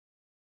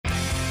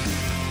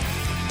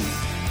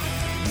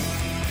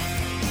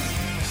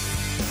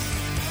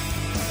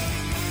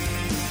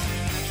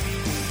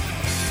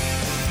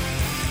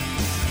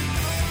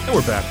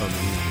we're back on the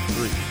Union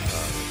 3.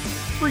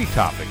 3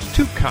 topics,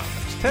 2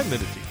 comics, 10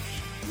 minutes each.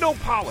 No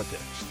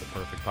politics. The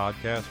perfect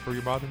podcast for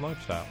your modern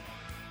lifestyle.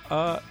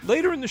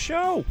 Later in the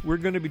show, we're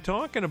going to be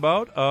talking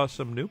about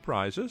some new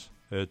prizes.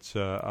 It's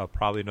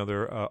probably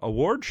another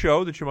award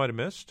show that you might have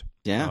missed.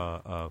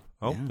 Yeah.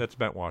 That's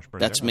Bent Washburn.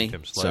 That's there. me.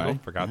 Tim Slagle. Sorry.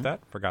 Forgot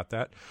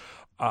that.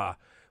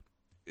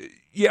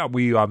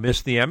 We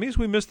missed the Emmys.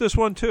 We missed this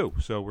one, too.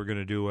 So we're going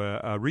to do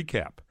a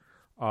recap.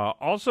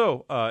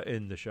 Also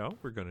in the show,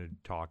 we're going to be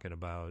talking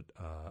about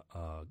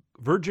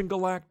Virgin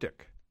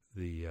Galactic,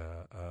 the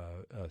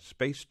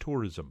space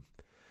tourism.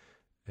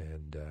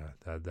 And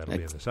that'll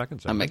be in the second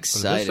segment. I'm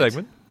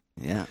excited.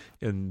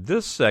 In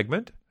this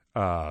segment,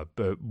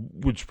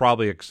 which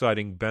probably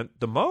exciting Bent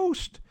the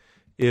most,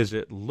 is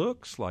it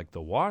looks like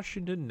the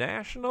Washington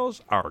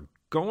Nationals are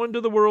going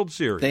to the World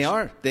Series. They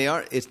are.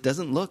 It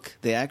doesn't look.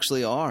 They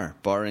actually are,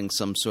 barring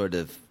some sort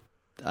of,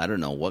 I don't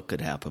know what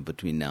could happen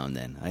between now and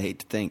then. I hate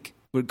to think.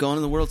 We're going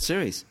to the World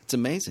Series. It's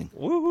amazing.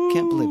 Woo-hoo.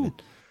 Can't believe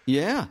it.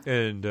 Yeah.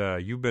 And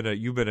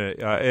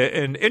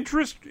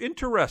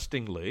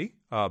interestingly,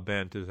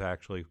 Bent is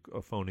actually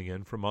phoning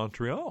in from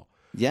Montreal.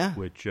 Yeah.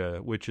 Which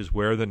is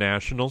where the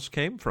Nationals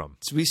came from.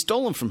 So we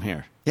stole them from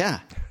here.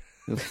 Yeah.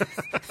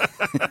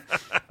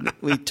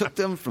 We took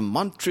them from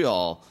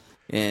Montreal.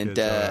 And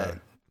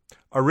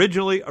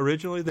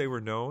originally they were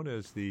known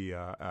as the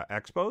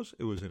Expos.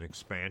 It was an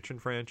expansion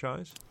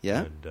franchise.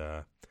 Yeah.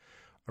 And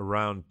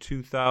around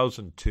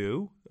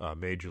 2002,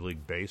 Major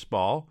League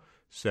Baseball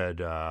said,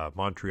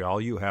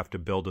 Montreal, you have to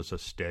build us a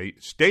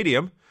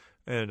stadium.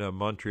 And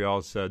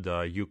Montreal said,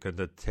 you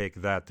can take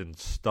that and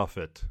stuff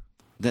it.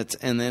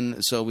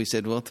 So we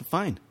said, well,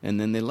 fine. And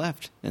then they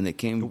left, and they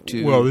came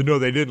to. Well, no,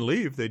 they didn't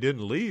leave. They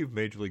didn't leave.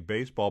 Major League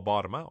Baseball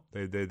bought them out.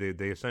 They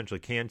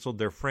essentially canceled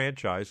their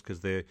franchise because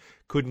they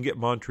couldn't get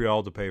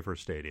Montreal to pay for a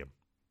stadium.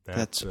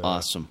 That's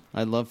awesome.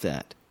 I love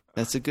that.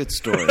 That's a good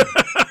story.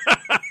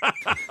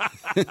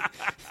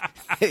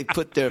 They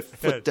put their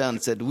foot down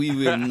and said, "We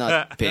will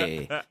not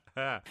pay."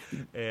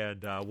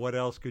 And what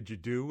else could you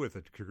do with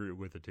a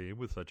team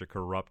with such a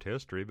corrupt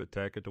history but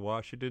take it to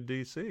Washington,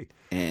 D.C.?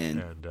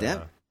 And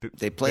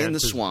they play in the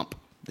swamp.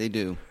 They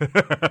do.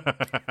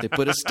 They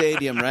put a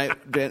stadium, right?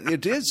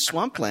 It is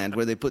swampland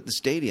where they put the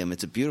stadium.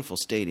 It's a beautiful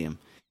stadium.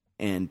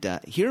 And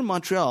here in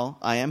Montreal,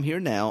 I am here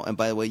now. And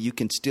by the way, you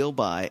can still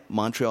buy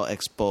Montreal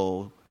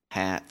Expo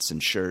hats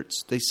and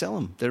shirts. They sell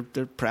them.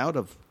 They're proud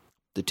of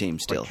the team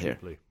still here.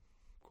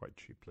 Quite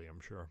cheaply,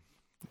 I'm sure.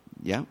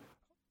 Yeah.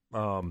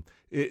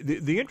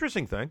 The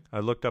interesting thing, I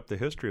looked up the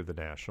history of the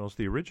Nationals.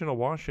 The original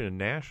Washington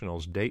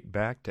Nationals date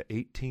back to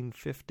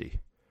 1850.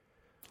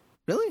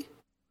 Really?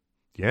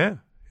 Yeah.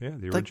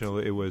 The original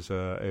it was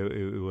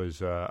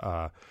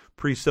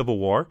pre-Civil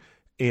War,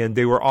 and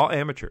they were all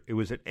amateur. It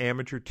was an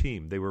amateur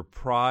team. They were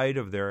proud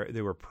of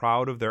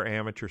their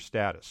amateur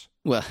status.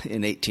 Well,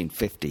 in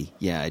 1850,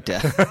 yeah, I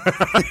doubt.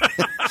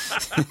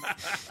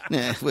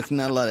 With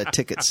not a lot of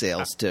ticket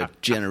sales to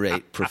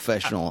generate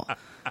professional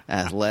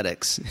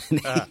athletics in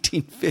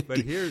 1850. But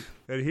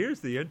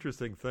here's the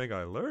interesting thing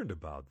I learned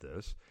about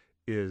this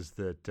is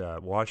that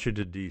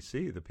Washington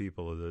D.C., the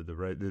people of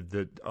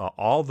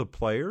all the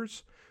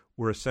players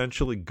were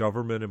essentially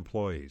government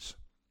employees.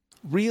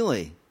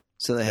 Really?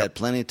 So they had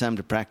plenty of time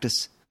to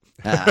practice.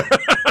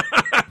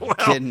 Well,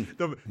 kidding.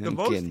 the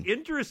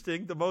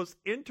most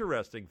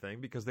interesting thing,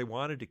 because they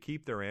wanted to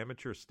keep their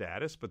amateur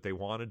status, but they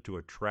wanted to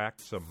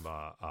attract some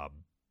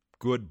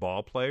good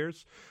ball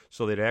players,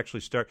 so they'd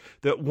actually start.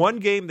 The one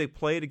game they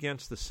played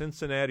against the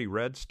Cincinnati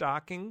Red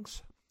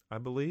Stockings, I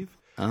believe,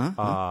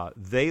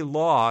 they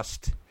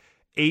lost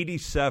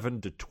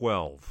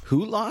 87-12.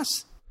 Who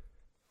lost?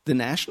 The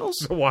Nationals?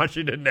 The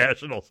Washington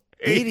Nationals.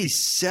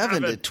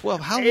 87-12.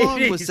 How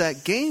long was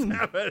that game?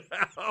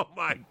 Oh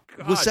my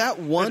God! Was that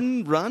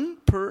one run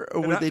per,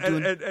 or were they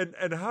doing?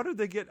 And how did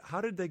they get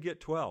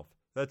 12?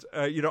 That's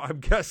I'm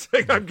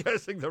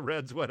guessing the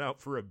Reds went out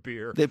for a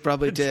beer. They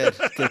probably did.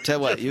 They tell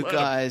what, you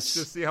guys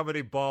just see how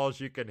many balls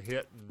you can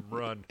hit and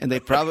run. And they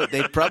probably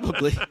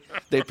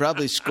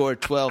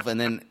scored 12 and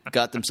then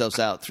got themselves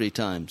out 3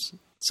 times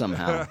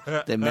somehow.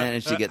 They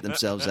managed to get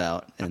themselves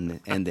out in the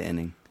end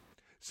inning.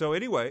 So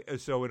anyway,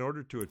 in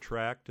order to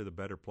attract to the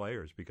better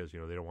players, because they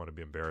don't want to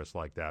be embarrassed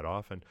like that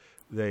often,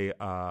 they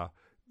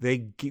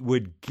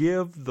would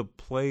give the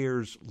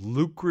players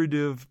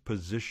lucrative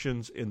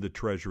positions in the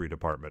Treasury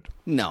Department.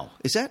 No,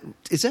 is that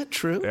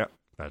true? Yeah,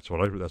 that's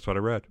what I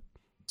read.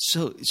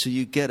 So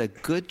you get a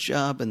good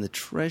job in the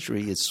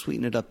Treasury, you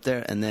sweeten it up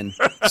there, and then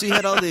so you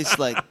had all these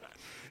like.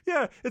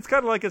 Yeah, it's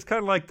kind of like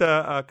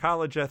the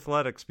college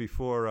athletics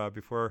before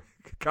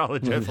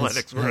college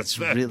athletics were. That's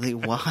really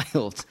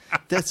wild.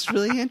 That's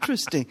really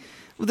interesting.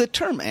 Well, the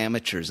term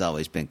amateur has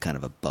always been kind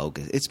of a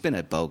bogus. It's been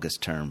a bogus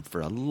term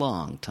for a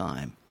long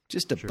time.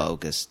 Just a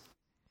bogus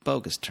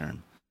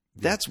term.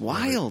 That's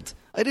wild.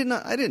 I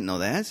didn't know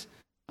that.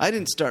 I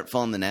didn't start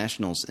following the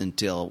Nationals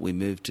until we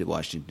moved to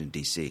Washington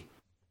D.C.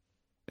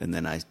 And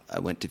then I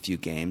went to a few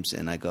games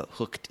and I got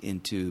hooked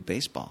into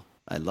baseball.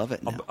 I love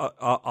it now.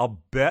 I'll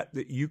bet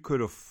that you could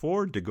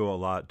afford to go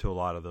to a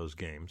lot of those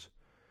games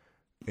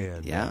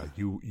and Yeah.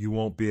 you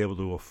won't be able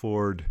to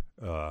afford.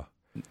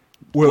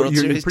 World You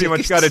Series pretty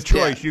much tickets? got a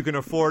choice. Yeah. You can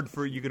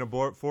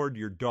afford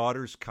your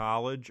daughter's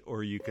college,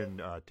 or you can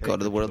take Go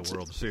to the her World to the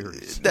World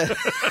Series.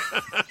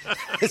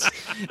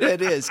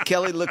 It is.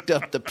 Kelly looked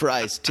up the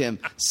price, Tim.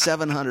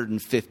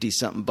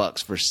 $750-something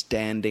bucks for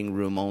standing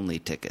room only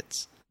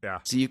tickets. Yeah.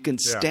 So you can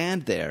Yeah.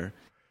 stand there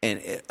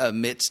and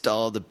amidst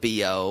all the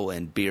BO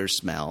and beer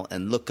smell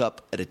and look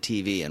up at a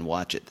TV and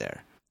watch it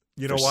there.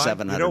 You know for why?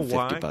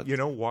 $750. You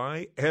know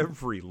why?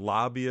 Every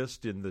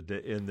lobbyist in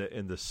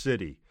the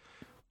city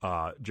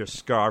just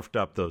scarfed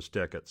up those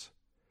tickets.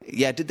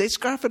 Yeah, did they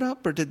scarf it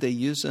up or did they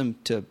use them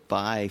to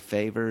buy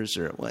favors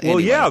or what? Well,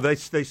 Anyway. yeah, they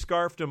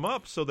scarfed them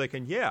up so they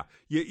can. Yeah,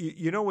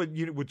 you know what?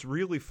 What's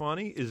really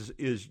funny is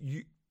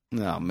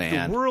Oh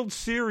man. the World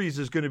Series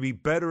is going to be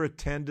better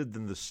attended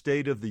than the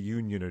State of the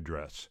Union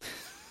address.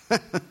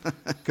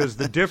 Because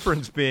the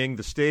difference being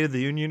the State of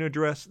the Union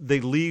address,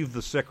 they leave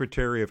the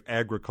Secretary of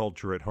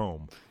Agriculture at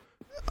home.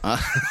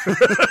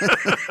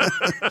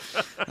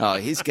 Oh,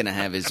 he's going to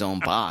have his own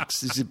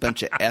box. There's a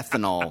bunch of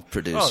ethanol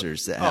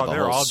producers that have a they're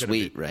whole all gonna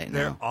suite be, right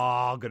they're now.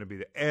 all going to be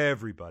there.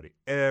 Everybody.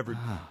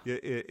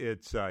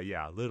 It's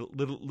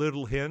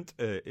little hint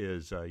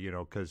is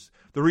because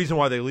the reason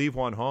why they leave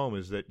one home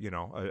is that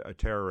a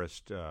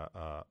terrorist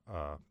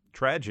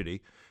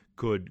tragedy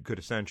could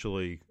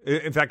essentially.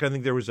 In fact, I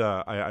think there was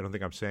I don't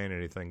think I'm saying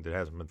anything that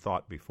hasn't been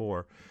thought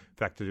before. In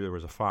fact, there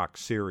was a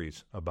Fox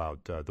series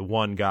about the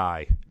one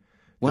guy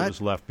What? that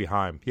was left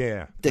behind.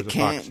 Yeah, That there's a Fox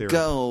can't series.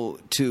 go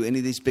to any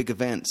of these big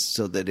events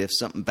so that if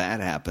something bad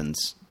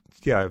happens,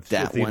 Yeah, if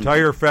that the one-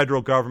 entire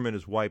federal government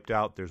is wiped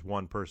out, there's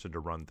one person to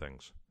run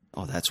things.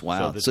 oh, that's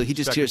wild. the So he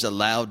just second- hears a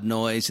loud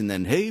noise and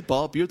then, hey,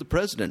 Bob, you're the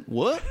president.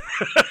 What?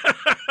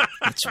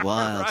 That's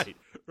wild.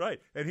 Right,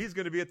 and he's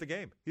going to be at the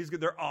game.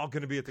 They're all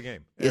going to be at the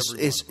game. Is Every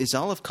one of them. is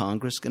all of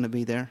Congress going to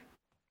be there?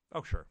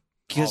 Oh, sure.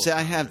 Because All of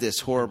I them. have this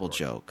horrible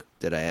joke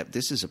that I have.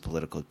 This is a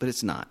political, but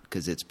it's not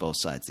because it's both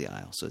sides of the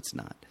aisle, so it's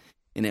not.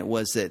 And it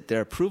was that their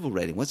approval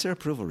rating. What's their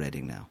approval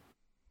rating now?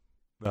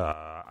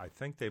 I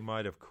think they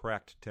might have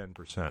cracked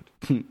 10%.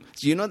 So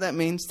you know what that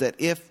means? That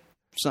if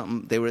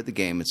they were at the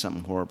game and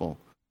something horrible,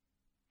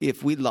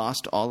 if we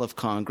lost all of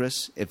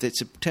Congress, if it's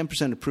a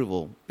 10%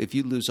 approval, if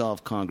you lose all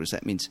of Congress,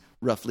 that means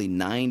roughly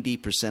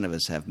 90% of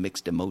us have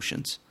mixed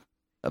emotions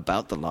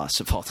about the loss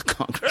of all the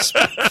Congress.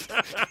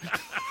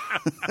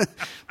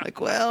 Like,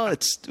 well,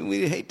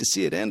 we hate to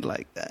see it end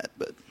like that,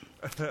 but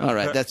all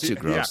right, that's too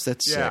gross.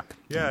 That's sick.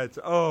 Yeah, it's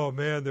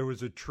man, there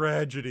was a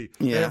tragedy.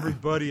 Yeah.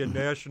 Everybody in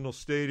National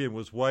Stadium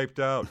was wiped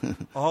out.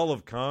 All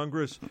of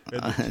Congress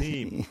and the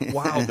team.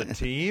 Wow, the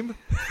team?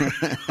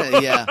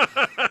 Yeah.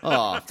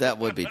 Oh, that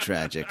would be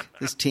tragic.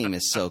 This team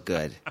is so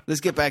good.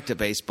 Let's get back to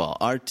baseball.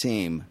 Our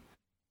team,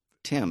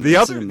 Tim,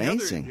 this is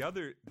amazing. The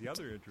other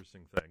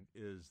interesting thing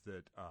is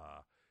that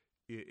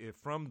if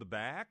from the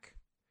back,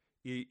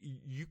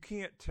 you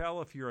can't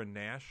tell if you're a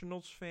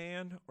Nationals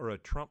fan or a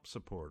Trump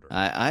supporter.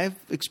 I've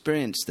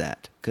experienced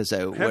that because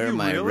I wear you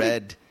my really?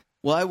 red.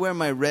 Well, I wear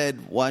my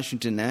red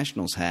Washington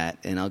Nationals hat,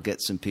 and I'll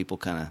get some people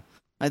kind of.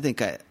 I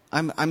think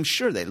I'm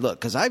sure they look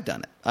because I've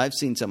done it. I've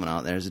seen someone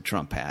out there as a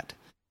Trump hat,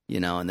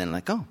 and then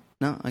like, oh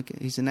no,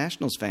 he's a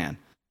Nationals fan.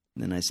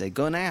 And then I say,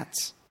 go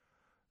Nats,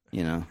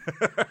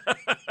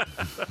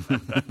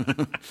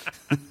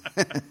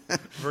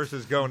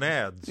 Versus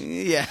gonads.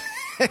 Yeah.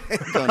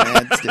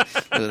 Gonads.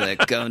 Do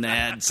that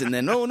gonads. And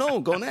then, oh, no,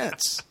 go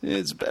Nats.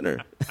 It's better.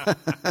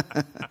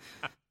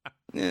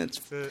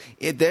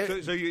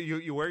 So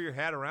you wear your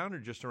hat around or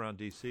just around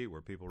D.C.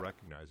 where people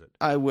recognize it?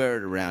 I wear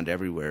it around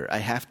everywhere. I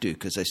have to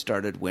because I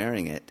started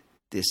wearing it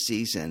this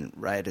season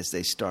right as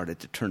they started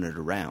to turn it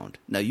around.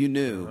 Now, you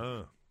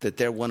knew that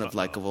they're one of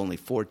of only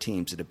 4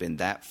 teams that have been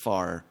that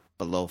far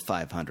below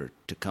 500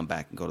 to come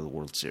back and go to the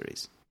World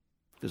Series.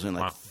 There's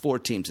only 4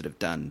 teams that have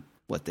done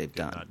what they've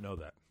done.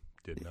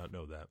 Did not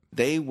know that.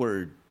 They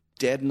were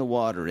dead in the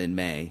water in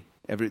May.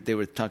 They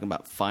were talking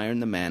about firing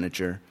the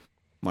manager,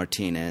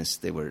 Martinez.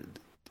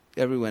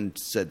 Everyone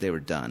said they were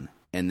done.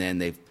 And then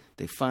they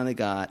finally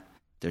got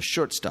their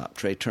shortstop,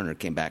 Trey Turner,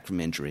 came back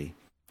from injury,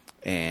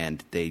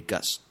 and they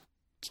got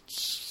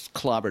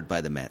clobbered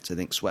by the Mets. I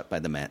think swept by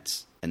the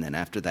Mets. And then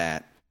after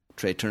that,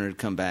 Trey Turner had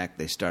come back.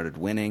 They started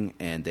winning,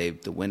 and the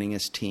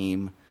winningest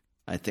team,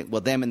 I think.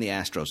 Well, them and the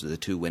Astros are the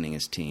 2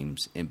 winningest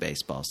teams in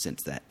baseball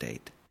since that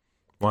date.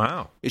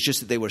 Wow. It's just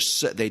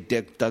that they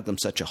dug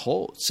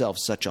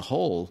themselves such a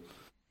hole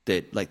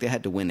that they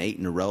had to win 8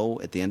 in a row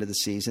at the end of the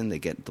season. They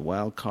get the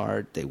wild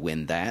card. They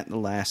win that in the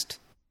last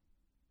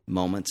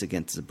moments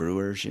against the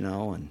Brewers,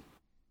 and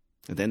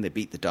then they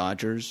beat the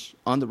Dodgers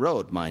on the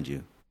road, mind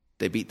you.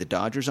 They beat the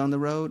Dodgers on the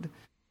road.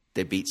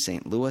 They beat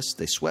St. Louis.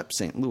 They swept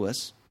St.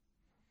 Louis.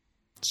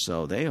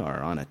 So they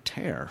are on a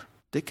tear.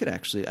 They could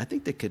actually. I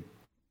think they could.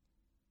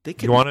 They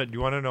could. You want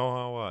to know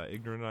how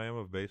ignorant I am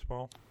of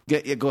baseball?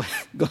 Yeah, go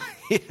ahead.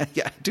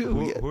 Yeah, I do.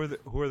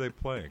 Who are they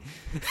playing?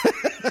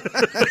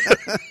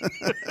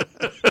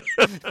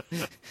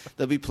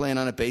 They'll be playing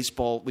on a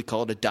baseball. We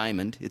call it a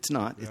diamond. It's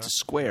not. It's a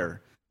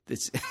square.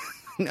 It's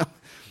no.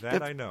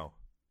 That I know.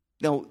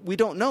 No, we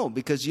don't know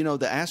because, the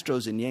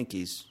Astros and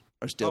Yankees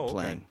are still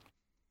playing.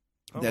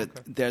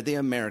 They're the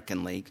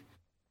American League,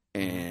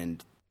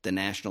 and the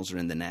Nationals are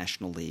in the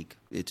National League.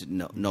 It's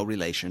no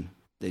relation.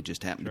 They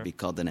just happen to be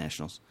called the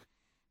Nationals.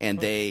 And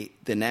the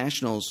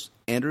Nationals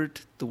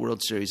entered the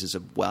World Series as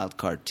a wild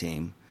card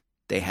team.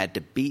 They had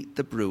to beat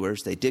the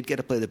Brewers. They did get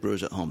to play the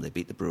Brewers at home. They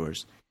beat the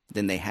Brewers.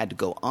 Then they had to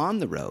go on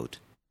the road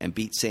and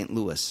beat St.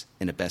 Louis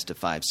in a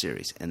best-of-5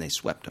 series, and they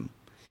swept them.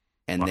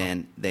 And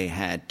then they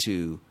had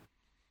to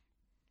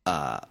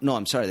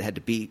they had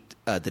to beat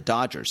the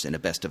Dodgers in a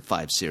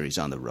best-of-5 series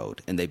on the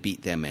road, and they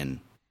beat them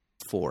in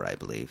 4, I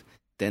believe.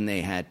 Then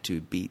they had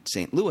to beat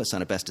St. Louis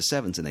on a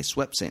best-of-7s, and they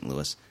swept St.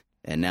 Louis,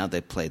 and now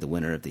they play the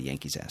winner of the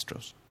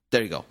Yankees-Astros.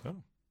 There you go. Oh,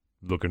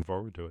 looking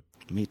forward to it.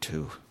 Me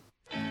too.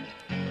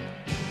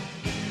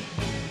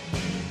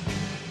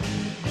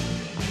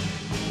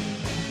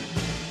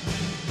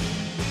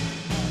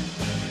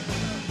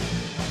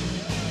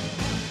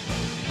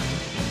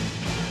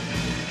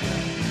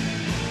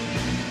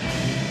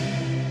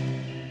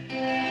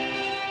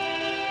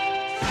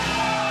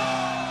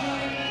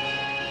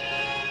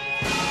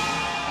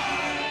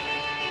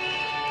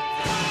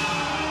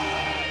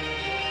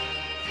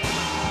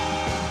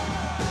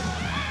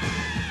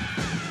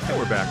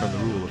 Back on the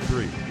Rule of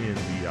Three. In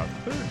the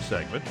third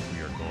segment,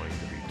 we are going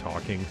to be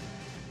talking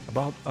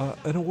about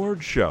an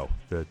award show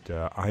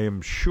that I am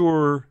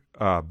sure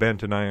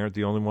Bent and I aren't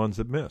the only ones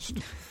that missed.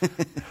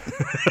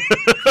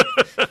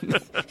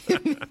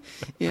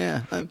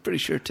 Yeah, I'm pretty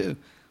sure too.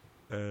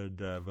 And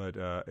but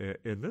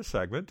in this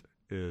segment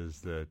is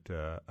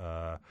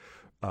that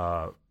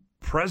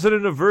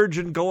President of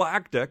Virgin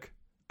Galactic,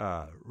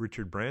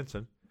 Richard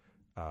Branson,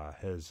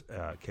 has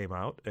came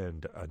out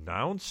and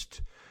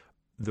announced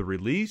the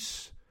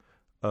release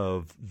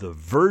of the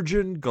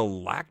Virgin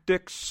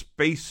Galactic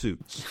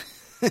spacesuits.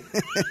 They're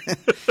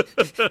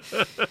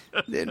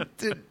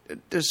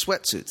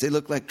sweatsuits. They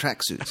look like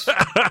tracksuits.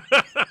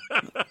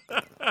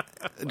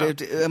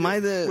 Am I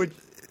the?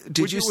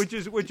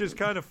 Which is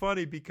kind of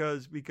funny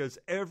because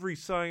every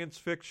science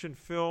fiction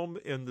film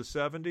in the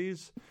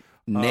 70s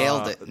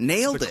nailed it.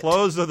 The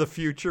clothes of the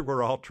future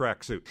were all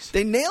tracksuits.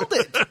 They nailed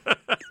it.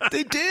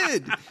 They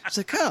did. It's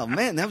like, oh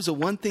man, that was the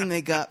one thing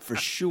they got for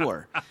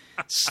sure.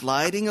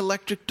 Sliding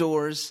electric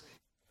doors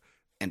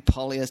and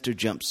polyester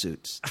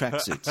jumpsuits,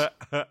 tracksuits.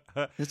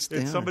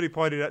 Somebody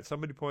pointed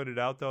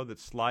out though that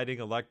sliding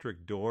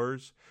electric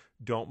doors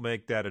don't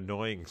make that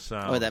annoying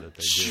sound that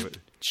they do.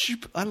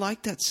 I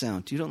like that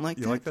sound. You don't like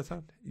that? You like that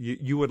sound?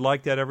 You would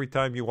like that every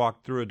time you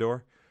walk through a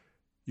door?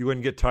 You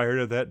wouldn't get tired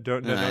of that?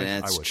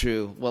 That's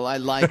true. Well, I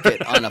like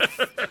it on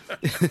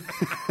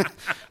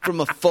from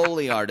a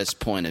Foley artist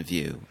point of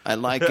view. I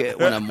like it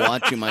when I'm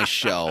watching my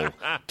show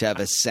to have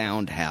a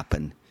sound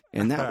happen.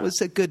 And that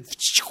was a good...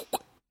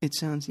 It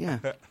sounds, yeah.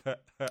 But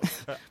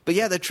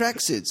yeah, the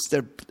tracksuits,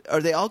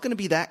 are they all going to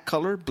be that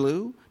color,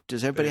 blue?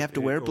 Does everybody have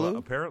to wear blue? Well,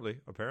 apparently,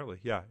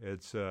 yeah.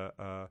 It's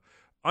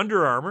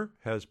Under Armour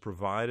has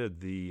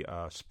provided the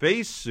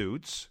space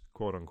suits,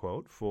 quote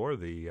unquote, for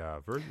the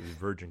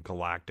Virgin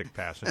Galactic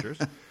passengers.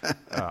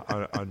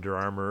 Under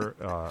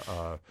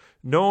Armour,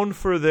 known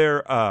for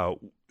their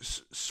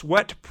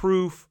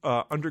sweat-proof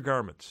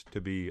undergarments to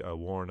be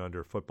worn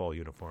under football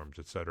uniforms,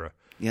 etc.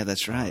 Yeah,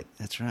 that's right.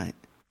 That's right.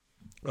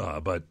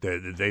 But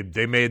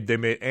they made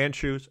and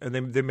shoes, and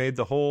they made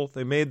the whole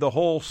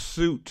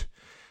suit,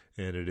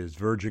 and it is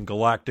Virgin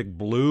Galactic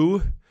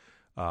blue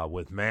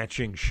with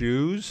matching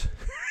shoes,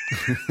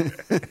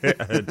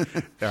 and,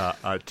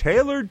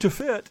 tailored to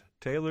fit.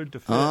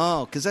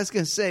 Oh, because I was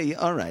going to say,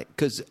 all right,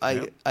 because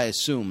I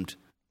assumed.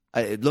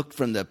 I looked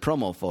from the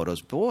promo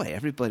photos. Boy,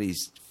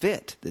 everybody's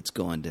fit that's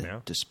going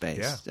to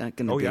space. Yeah.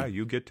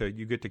 You get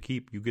to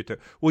keep.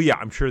 Well, yeah,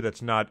 I'm sure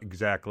that's not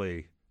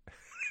exactly.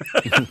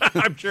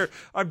 I'm sure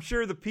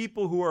the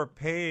people who are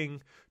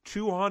paying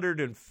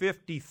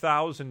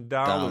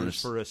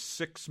 $250,000 for a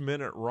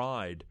 6-minute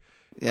ride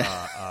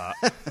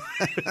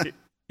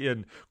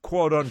in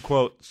quote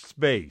unquote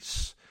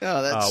space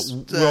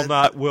will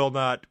not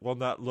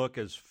lolook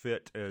as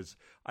fit as.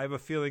 I have a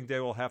feeling they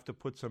will have to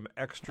put some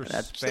extra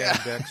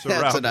spandex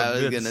around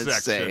the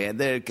midsection, and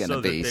they're going to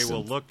be.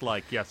 So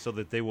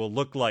that they will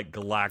look like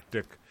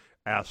galactic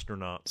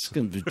astronauts. It's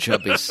going to be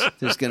chubby.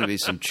 There's going to be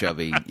some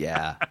chubby,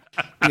 yeah.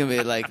 It's going to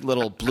be like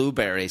little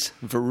blueberries,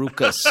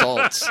 Veruca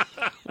Salts,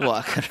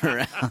 walking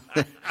around.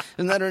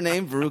 Isn't that her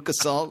name, Veruca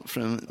Salt?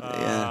 From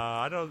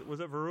I don't. Was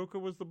it Veruca?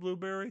 Was the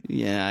blueberry?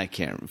 Yeah, I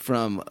can't.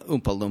 From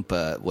Oompa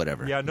Loompa,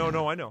 whatever. Yeah, no,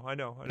 I know. I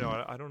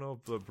don't know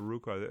if the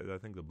Veruca. I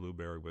think the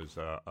blueberry was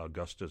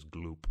Augustus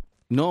Gloop.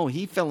 No,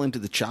 he fell into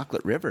the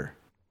chocolate river.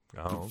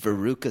 Oh, okay.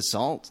 Veruca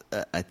Salt.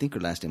 I think her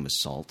last name was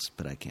Salts,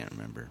 but I can't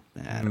remember.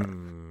 I don't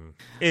know.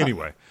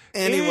 Anyway,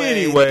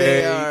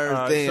 they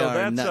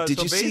are not.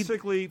 Did you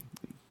basically,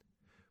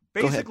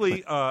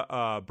 see?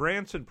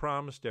 Branson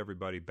promised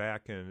everybody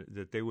back in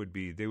that they would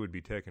be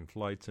taking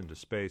flights into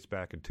space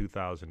back in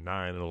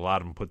 2009, and a lot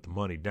of them put the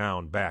money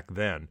down back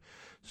then.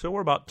 So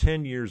we're about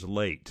 10 years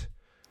late.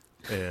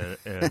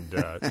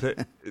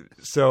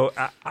 So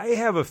I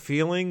have a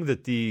feeling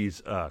that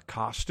these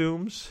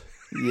costumes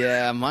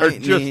Yeah,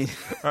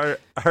 are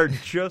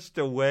just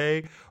a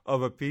way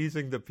of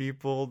appeasing the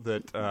people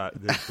that are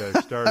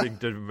starting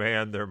to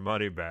demand their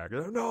money back.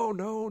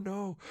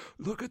 No.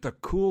 Look at the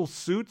cool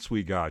suits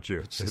we got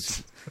you.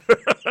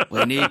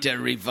 We need to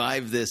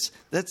revive this.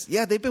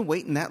 They've been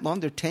waiting that long.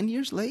 They're 10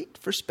 years late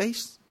for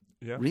space.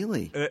 Yeah.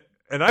 Really?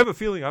 And I have a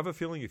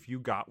feeling if you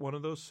got one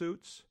of those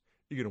suits,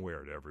 you're going to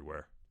wear it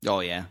everywhere.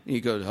 Oh, yeah.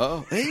 You go,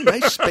 oh, hey,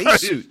 nice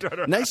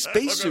spacesuit. Nice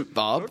spacesuit,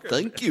 Bob. Okay.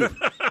 Thank you.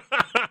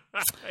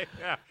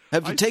 Yeah.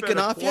 Have you taken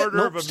off yet?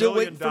 Nope, still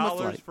waiting for my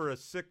flight. For a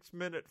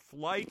 6-minute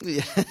flight,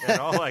 and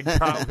all I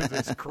got was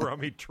this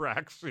crummy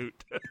tracksuit.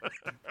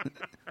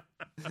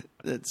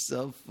 That's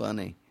so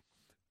funny.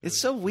 It's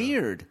so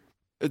weird.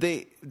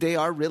 They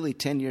are really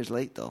 10 years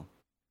late, though.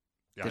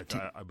 Yeah,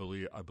 I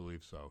believe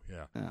so.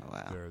 Yeah. Oh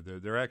wow.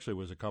 There actually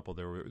was a couple.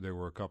 There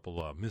were a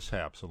couple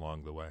mishaps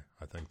along the way.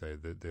 I think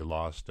they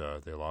lost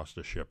a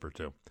ship or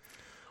two.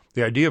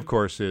 The idea, of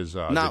course, is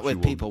not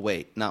with people.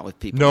 Wait, not with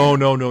people. No.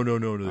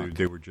 Okay.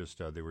 They were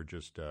just Elon.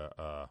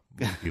 I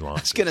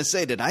was going to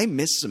say, did I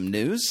miss some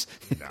news?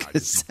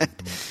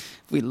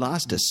 We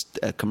lost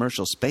a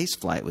commercial space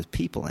flight with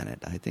people in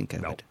it. I think I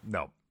would.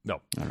 No. All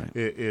right.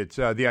 It's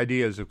the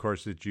idea is, of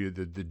course, that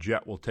the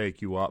jet will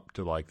take you up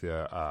to like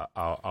the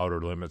outer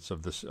limits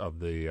of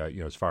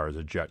the as far as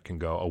a jet can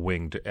go, a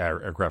winged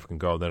aircraft can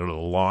go. Then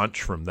it'll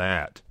launch from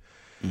that,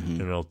 and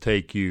it'll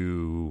take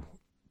you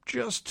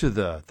just to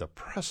the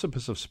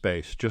precipice of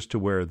space, just to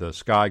where the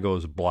sky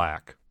goes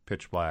black,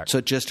 pitch black.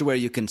 So just to where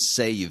you can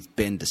say you've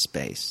been to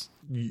space.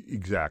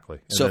 Exactly.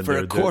 And so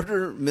for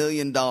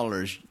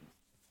 $250,000.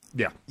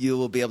 Yeah. You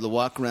will be able to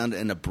walk around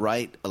in a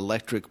bright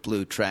electric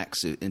blue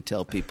tracksuit and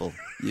tell people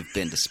you've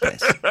been to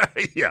space.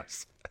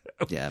 Yes.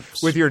 Yeah.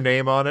 With your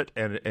name on it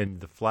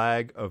and the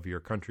flag of your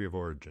country of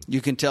origin.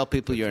 You can tell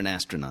people you're an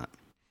astronaut.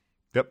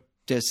 Yep.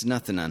 There's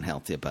nothing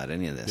unhealthy about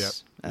any of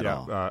this at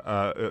all.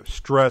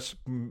 Stress,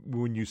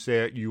 when you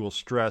say it, you will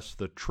stress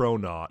the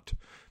tronaut.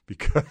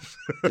 Because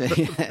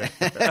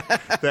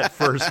that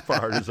first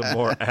part is a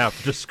more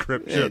apt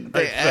description.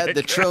 They add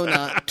the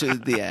tronaut to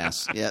the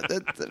ass. Yeah,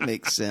 that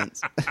makes sense.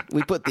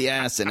 We put the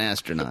ass in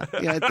astronaut.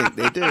 Yeah, I think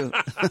they do.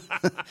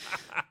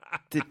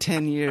 The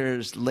 10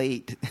 years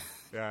late.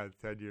 Yeah,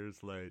 10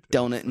 years late.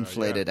 Donut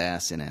inflated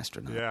ass in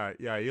astronaut.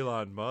 Yeah.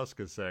 Elon Musk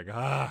is saying,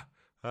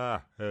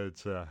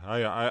 it's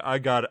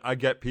I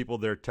get people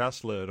their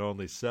Tesla at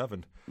only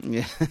 7.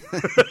 Yeah. We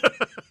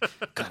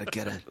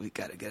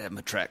gotta get him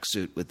a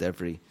tracksuit with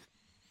every.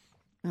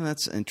 Oh,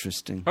 that's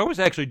interesting. I was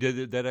actually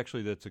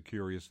that's a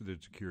curious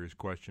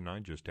question I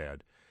just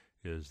had,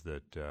 is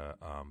that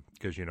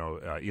because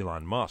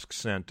Elon Musk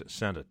sent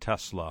a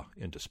Tesla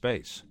into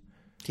space.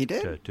 He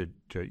did.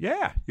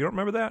 Yeah, you don't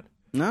remember that?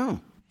 No.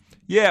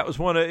 Yeah,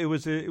 it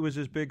was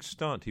his big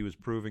stunt. He was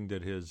proving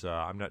that his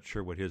I'm not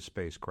sure what his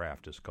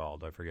spacecraft is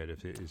called. I forget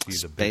is he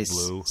the Big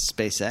Blue?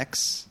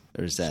 SpaceX,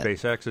 or is that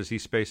SpaceX? Is he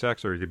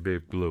SpaceX or is he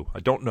Big Blue? I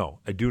don't know.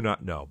 I do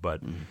not know.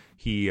 But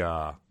he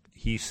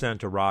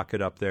sent a rocket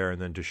up there,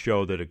 and then to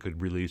show that it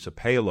could release a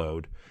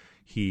payload,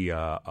 he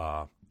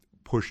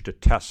pushed a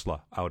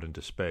Tesla out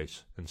into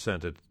space and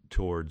sent it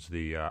towards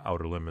the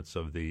outer limits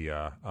of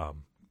the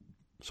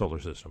solar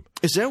system.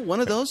 Is there one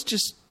of those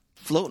just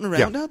floating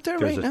around out there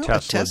right now? A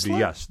Tesla?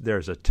 Yes,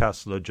 there's a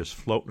Tesla just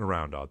floating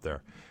around out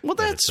there. Well,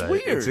 that's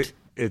weird.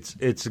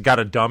 It's got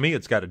a dummy.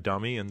 It's got a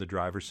dummy in the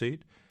driver's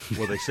seat.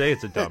 Well, they say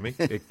it's a dummy.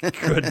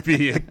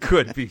 It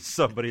could be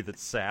somebody that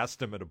sassed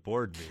him at a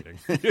board meeting.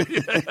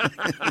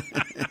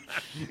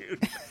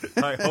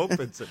 I hope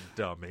it's a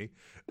dummy.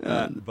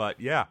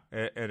 But yeah,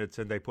 and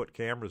they put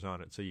cameras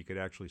on it so you could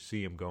actually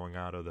see him going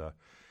out of the.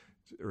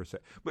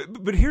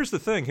 But here's the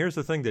thing. Here's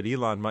the thing that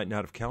Elon might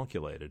not have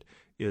calculated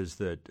is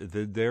that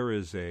there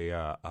is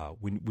a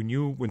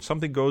when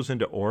something goes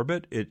into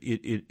orbit,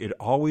 it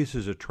always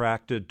is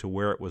attracted to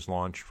where it was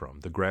launched from,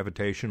 the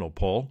gravitational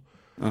pull.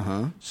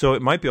 Uh-huh. So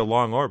it might be a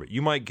long orbit.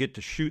 You might get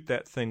to shoot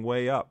that thing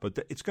way up, but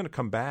it's going to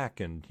come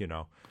back in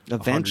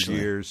eventually 100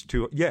 years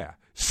to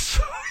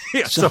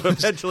So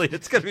eventually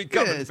it's going to be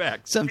coming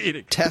back. Some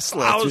speeding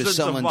Tesla through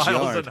someone's yard.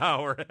 Miles yard. an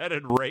hour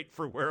headed right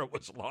for where it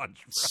was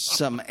launched from.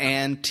 Some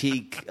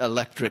antique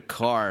electric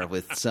car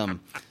with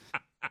some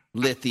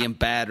lithium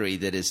battery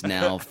that is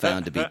now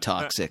found to be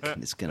toxic.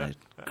 It's going to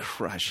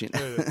crush it.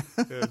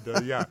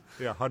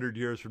 100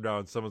 years from now,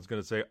 and someone's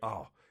going to say,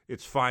 "Oh,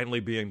 it's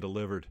finally being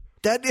delivered."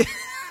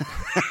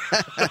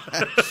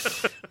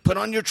 Put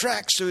on your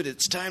tracksuit.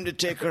 It's time to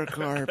take our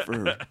car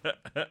for.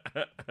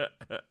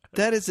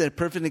 That is a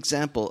perfect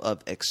example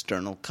of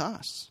external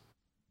costs.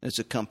 It's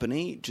a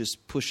company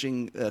just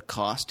pushing a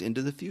cost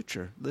into the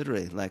future,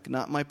 literally. Like,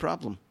 not my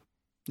problem.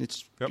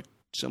 It's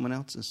someone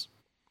else's.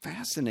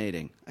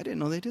 Fascinating. I didn't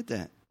know they did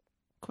that.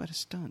 Quite a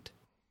stunt.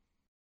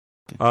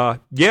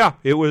 Okay.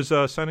 It was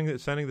sending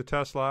the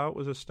Tesla out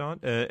was a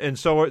stunt, and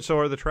so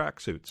are the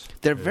tracksuits.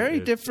 They're very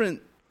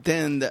different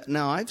than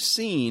now. I've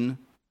seen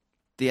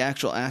the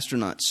actual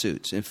astronaut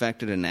suits. In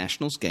fact, at a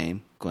Nationals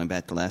game, going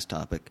back to last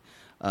topic,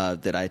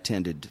 that I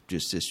attended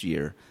just this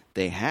year,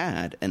 they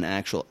had an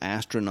actual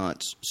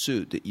astronaut's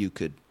suit that you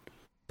could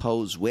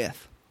pose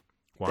with.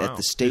 Wow. At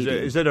the stadium.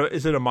 Is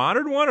it a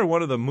modern one or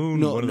one of the moon?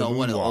 No, one of the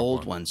one of the moonwalk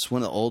old ones.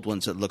 One of the old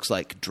ones that looks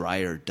like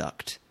dryer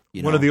duct.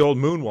 One of the old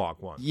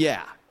moonwalk ones.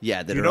 Yeah.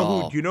 That Do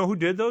you know who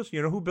did those?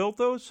 You know who built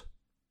those?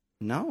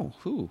 No,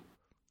 who?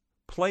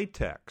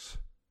 Playtex.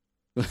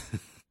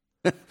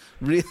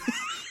 Really?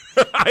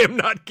 I am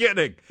not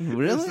kidding.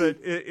 Really?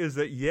 Is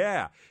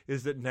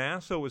that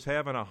NASA was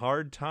having a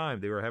hard time.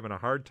 They were having a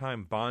hard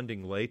time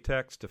bonding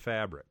latex to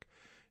fabric.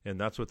 And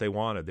that's what they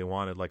wanted. They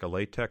wanted like a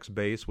latex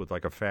base with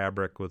like a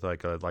fabric with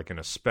like an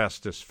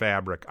asbestos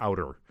fabric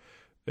outer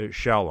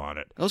shell on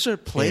it. Those are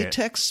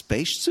Playtex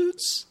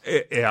spacesuits?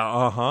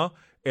 Yeah,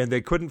 And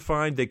they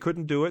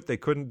couldn't do it.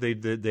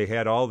 They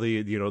had all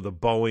the the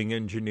Boeing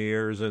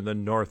engineers and the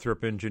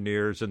Northrop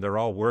engineers, and they're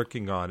all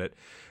working on it.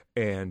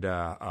 And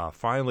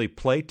finally,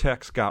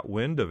 Playtex got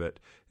wind of it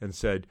and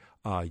said,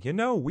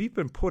 we've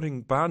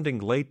been bonding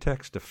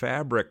latex to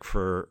fabric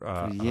for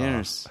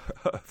years,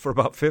 for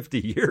about 50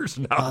 years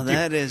now. Oh,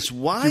 that is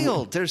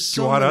wild. There's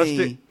so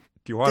many.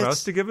 Do you want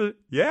us to give it?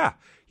 Yeah.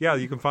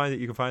 You can find it.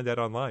 You can find that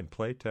online.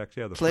 Playtex.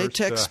 Yeah, the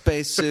Playtex first,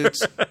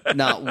 spacesuits.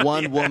 Not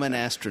one woman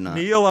astronaut.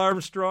 Neil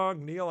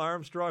Armstrong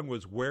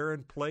was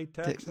wearing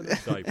Playtex in a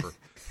diaper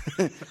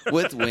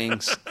with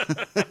wings.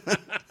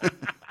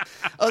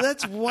 Oh,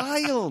 that's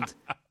wild.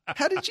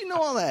 How did you know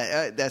all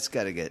that? That's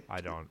got to get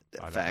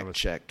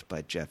fact-checked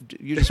by Jeff.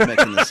 You're just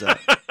making this up.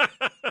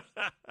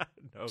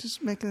 No,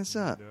 just making this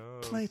up. No,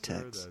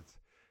 Playtex. Sir,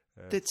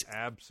 that's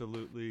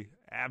absolutely.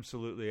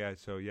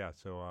 So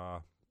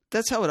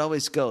that's how it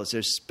always goes.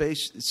 There's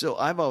space. So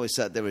I've always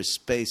thought there was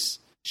space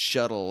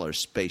shuttle or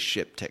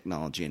spaceship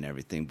technology and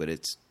everything, but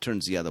it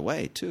turns the other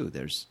way too.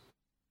 There's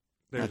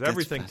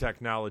everything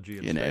technology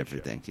in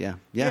everything. Yeah.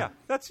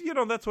 That's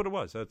what it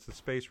was. That's the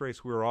space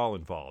race. We were all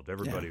involved.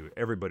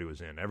 Everybody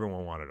was in.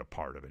 Everyone wanted a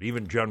part of it.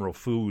 Even General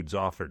Foods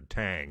offered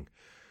Tang.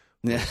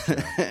 Yeah,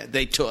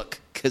 they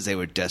took because they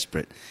were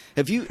desperate.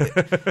 Have you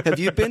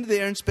been to the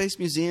Air and Space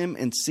Museum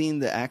and seen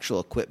the actual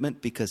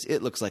equipment? Because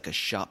it looks like a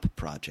shop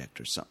project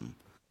or something.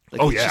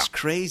 It's just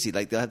crazy.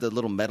 Like they have the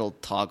little metal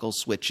toggle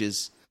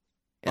switches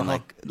and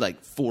like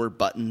 4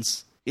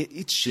 buttons.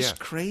 It's just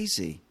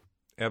crazy.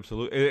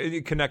 Absolutely,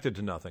 it connected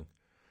to nothing.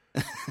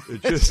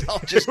 It's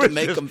all just to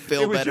make them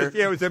feel better.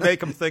 It was to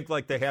make them think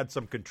like they had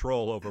some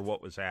control over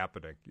what was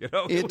happening. It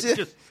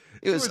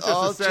was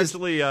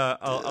essentially a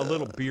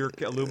little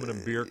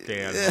aluminum beer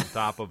can on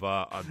top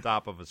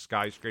of a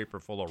skyscraper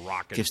full of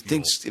rocket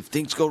fuel. If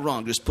things go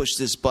wrong, just push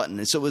this button.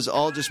 And so it was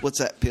all just what's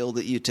that pill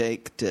that you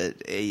take to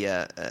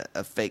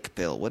a fake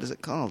pill? What is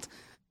it called?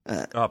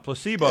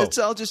 Placebo. It's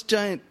all just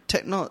giant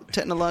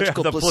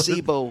technological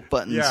placebo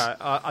buttons.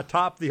 Yeah,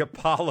 atop the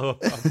Apollo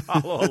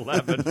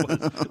 11 was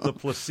the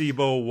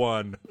placebo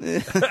one.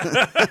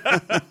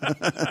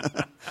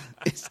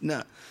 It's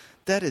not.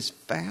 That is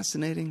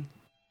fascinating.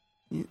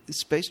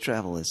 Space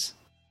travel has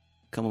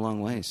come a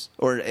long ways,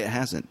 or it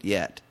hasn't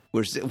yet.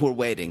 We're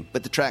waiting,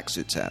 but the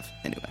tracksuits have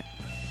anyway.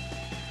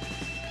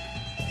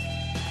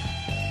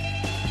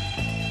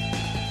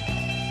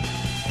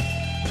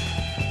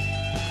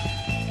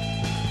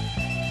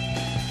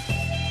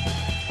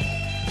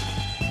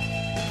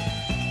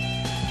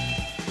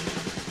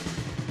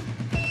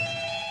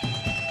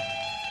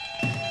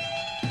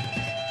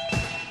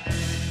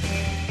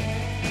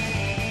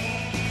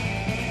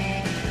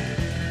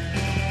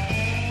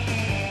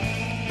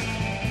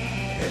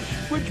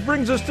 Which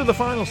brings us to the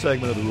final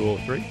segment of the Rule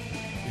of Three.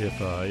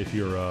 If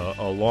you're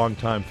a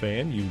longtime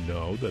fan, you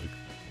know that a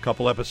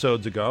couple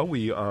episodes ago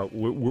we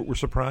were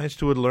surprised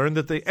to have learned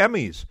that the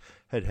Emmys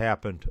had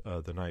happened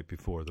the night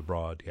before the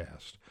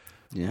broadcast.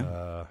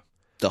 Yeah,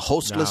 the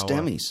hostless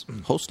Emmys.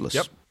 Hostless.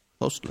 Yep.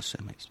 Hostless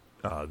Emmys.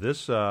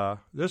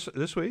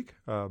 This week,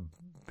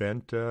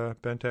 Bent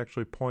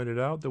actually pointed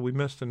out that we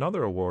missed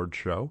another award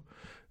show,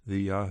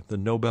 the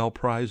Nobel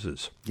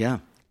Prizes. Yeah.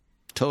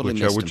 Totally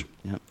missed them.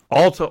 Yeah.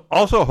 Also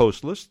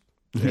hostless.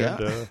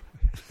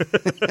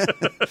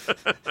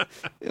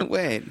 And,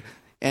 Wait,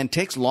 and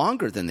takes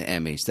longer than the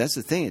Emmys. That's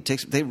the thing.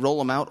 They roll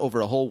them out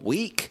over a whole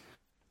week.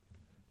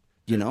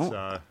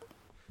 I'm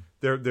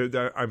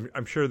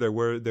sure there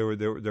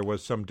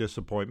was some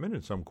disappointment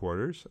in some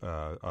quarters.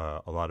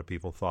 A lot of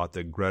people thought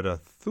that Greta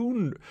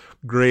Thunberg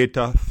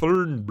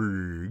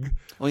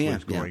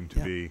was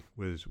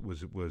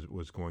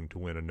going to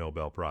win a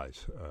Nobel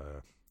Prize.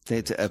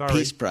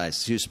 Peace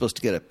Prize. She was supposed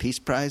to get a Peace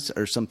Prize,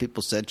 or some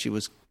people said she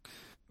was.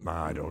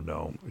 I don't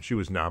know. She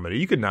was nominated.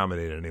 You could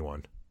nominate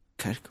anyone.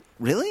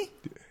 Really?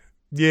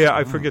 Yeah,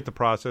 I forget the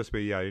process,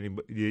 but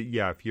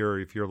if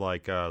you're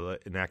like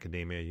in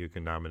academia, you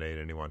can nominate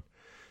anyone.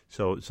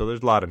 So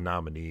there's a lot of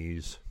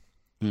nominees,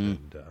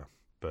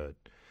 but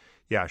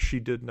yeah, she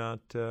did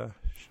not.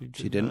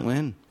 She didn't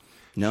win.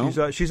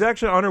 No, she's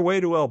actually on her way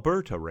to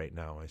Alberta right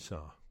now. I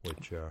saw.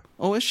 Which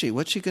is she?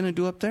 What's she going to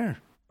do up there?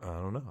 I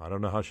don't know. I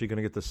don't know how she's going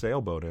to get the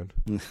sailboat in.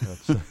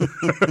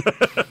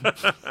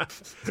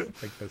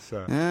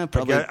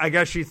 Probably. I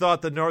guess she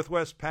thought the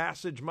Northwest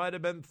Passage might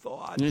have been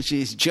thought.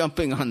 She's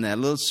jumping on that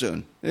a little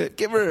soon.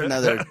 Give her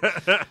another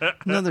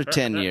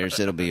 10 years.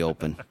 It'll be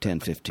open. 10,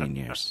 15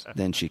 years.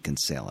 Then she can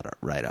sail it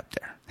right up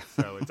there.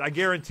 So I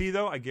guarantee,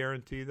 though,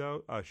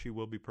 she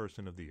will be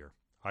Person of the Year.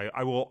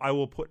 I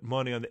will put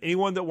money on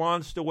anyone that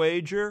wants to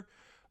wager.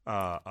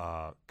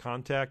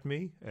 Contact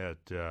me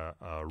at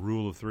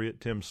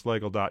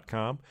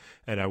ruleof3@timslagle.com,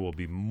 and I will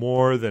be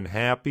more than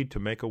happy to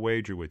make a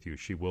wager with you.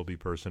 She will be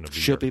Person of the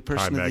Year. She'll be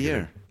Person of the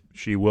Year.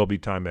 She will be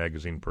Time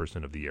Magazine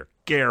Person of the Year.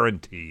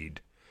 Guaranteed.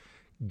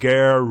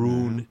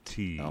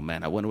 Guaranteed. Oh,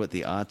 man, I wonder what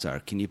the odds are.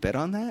 Can you bet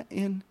on that,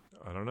 Ian?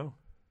 I don't know.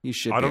 You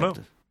should. I don't know.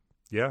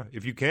 Yeah,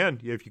 if you can,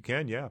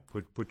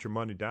 put your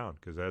money down,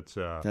 because that's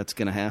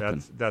going to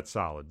happen. That's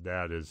solid.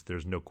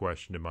 There's no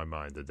question in my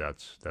mind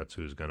that's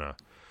who's going to.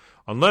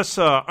 Unless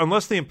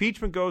the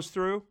impeachment goes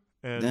through,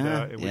 and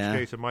in which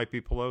case it might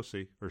be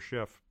Pelosi or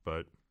Schiff,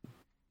 but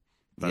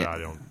I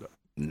don't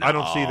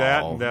see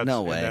that. And that's,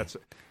 no way.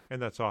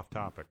 And that's off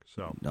topic.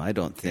 So no, I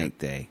don't think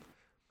they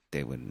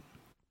wouldn't.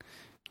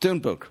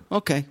 Dunebook.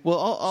 Okay. Well,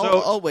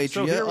 I'll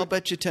wager you. I'll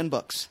bet you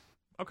 $10.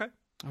 Okay.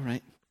 All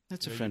right.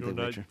 That's a friendly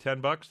wager.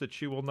 $10 that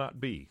she will not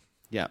be.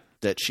 Yeah,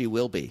 that she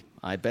will be.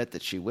 I bet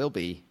that she will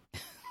be.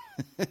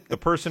 The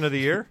Person of the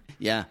Year?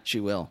 Yeah, she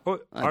will. Oh,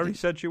 I already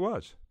said she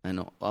was. I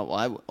know.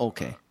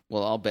 Okay.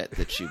 Well, I'll bet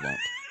that she won't.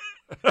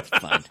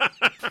 Fine.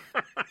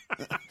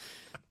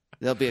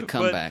 There'll be a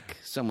comeback.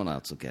 Someone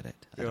else will get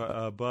it.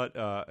 But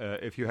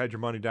if you had your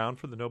money down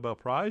for the Nobel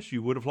Prize,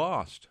 you would have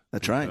lost.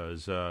 That's right.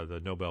 Because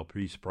the Nobel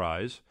Peace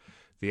Prize,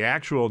 the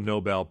actual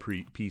Nobel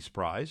Peace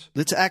Prize.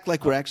 Let's act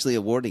like we're actually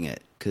awarding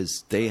it,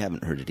 because they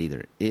haven't heard it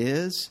either.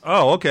 Is...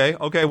 Oh, okay.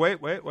 Okay,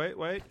 wait.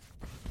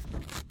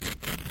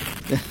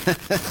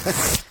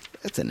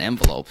 That's an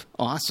envelope.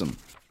 Awesome.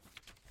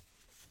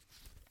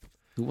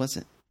 Who was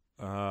it?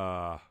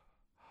 Abiy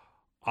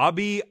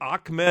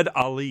Ahmed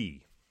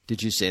Ali.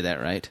 Did you say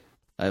that right?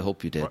 I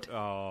hope you did.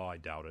 Oh, I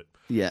doubt it.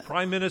 Yeah.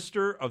 Prime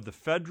Minister of the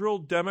Federal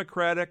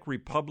Democratic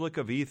Republic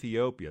of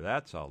Ethiopia.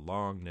 That's a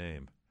long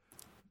name.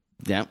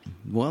 Yeah.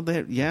 Well,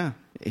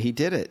 he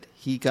did it.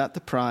 He got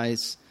the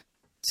prize.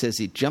 Says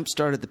he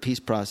jump-started the peace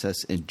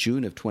process in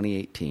June of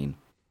 2018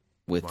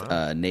 with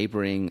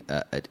neighboring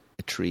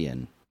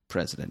Eritrean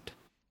president,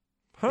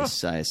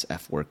 Isaias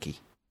Afwerki.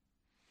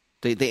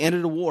 They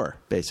ended a war,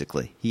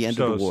 basically. He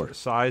ended a war.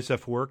 Isaias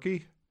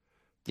Afwerki?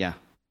 Yeah.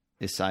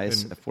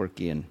 Isaias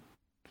Afwerki. And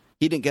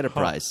he didn't get a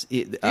prize.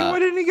 Why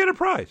didn't he get a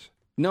prize?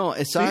 No,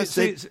 Isaias,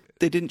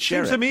 they didn't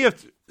share it.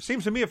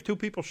 Seems to me if two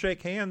people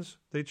shake hands,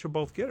 they should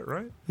both get it,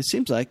 right? It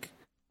seems like.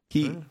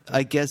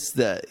 I guess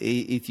the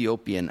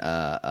Ethiopian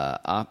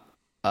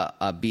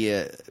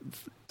Abiy,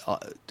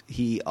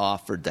 he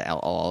offered the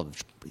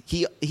olive.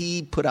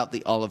 He put out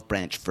the olive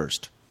branch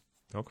first.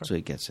 Okay. So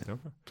he gets it.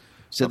 Okay.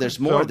 So there's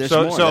more.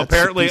 So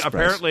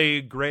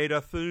apparently,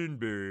 Greta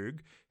Thunberg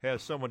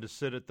has someone to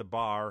sit at the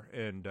bar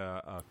and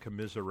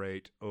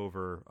commiserate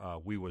over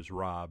we was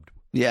robbed.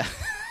 Yeah,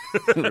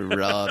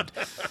 robbed.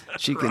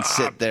 She can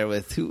sit there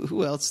with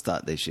who else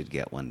thought they should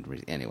get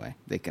one? Anyway,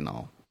 they can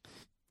all.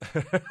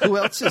 Who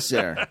else is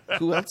there?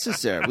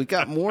 We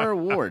got more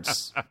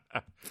awards.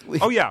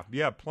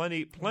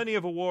 Plenty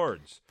of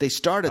awards. They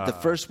started. The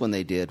first one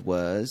they did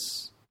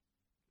was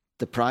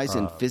the prize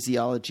in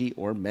physiology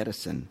or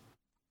medicine.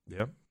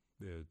 Yep,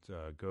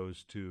 it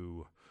goes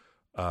to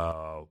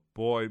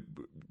boy,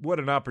 what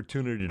an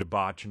opportunity to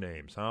botch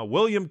names, huh?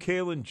 William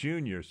Kalin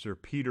Jr., Sir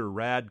Peter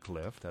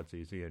Radcliffe, that's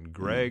easy, and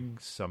Greg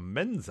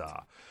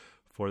Semenza,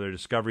 for their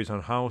discoveries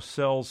on how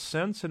cells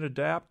sense and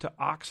adapt to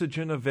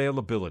oxygen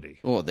availability.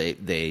 Oh,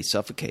 they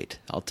suffocate.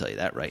 I'll tell you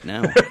that right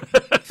now.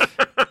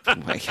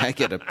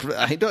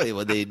 I don't know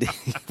what they do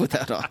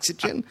without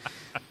oxygen.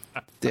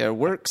 Their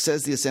work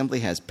says the assembly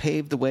has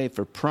paved the way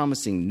for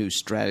promising new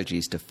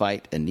strategies to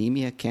fight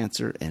anemia,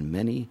 cancer, and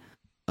many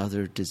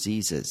other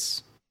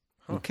diseases.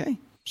 Huh. Okay,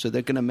 so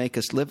they're going to make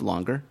us live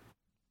longer.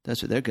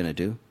 That's what they're going to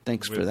do.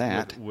 Thanks for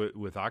that.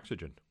 With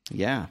oxygen.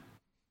 Yeah.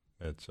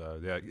 It's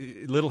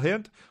little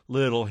hint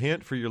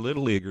for your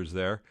little leaguers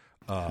there.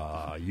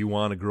 You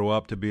want to grow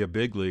up to be a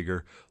big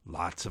leaguer?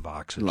 Lots of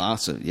oxygen.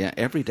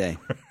 Every day,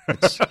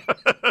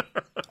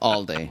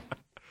 all day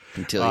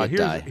until you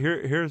die.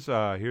 Here's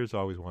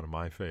always one of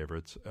my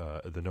favorites: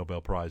 the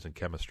Nobel Prize in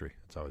Chemistry.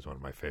 It's always one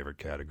of my favorite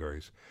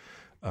categories.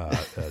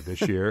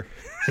 This year,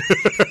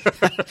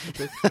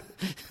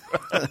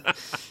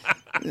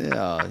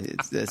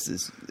 this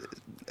is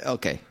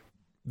okay.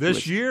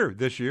 This year,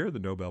 the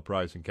Nobel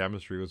Prize in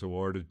Chemistry was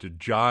awarded to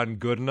John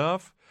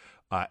Goodenough,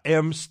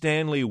 M.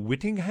 Stanley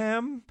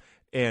Whittingham,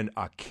 and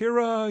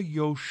Akira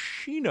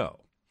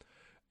Yoshino.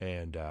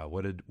 And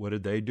what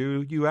did they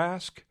do, you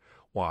ask?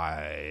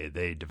 Why,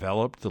 they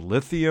developed the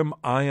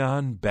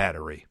lithium-ion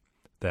battery.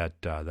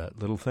 that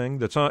little thing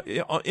that's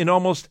in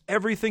almost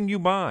everything you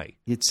buy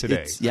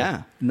today.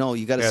 No,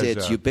 you got to say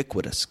it's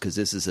ubiquitous because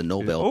this is a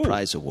Nobel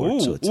Prize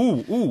award. So it's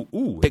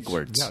big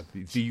words. Yeah,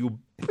 the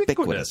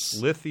ubiquitous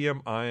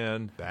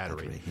lithium-ion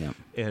battery. Yeah.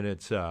 And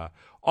it's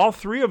all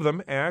three of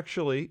them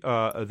actually.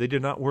 They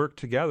did not work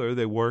together.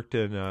 They worked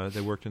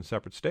in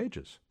separate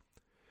stages.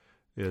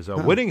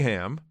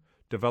 Whittingham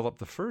developed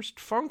the first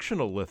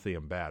functional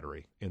lithium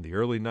battery in the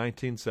early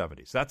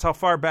 1970s. That's how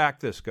far back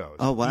this goes.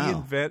 Oh,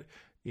 wow.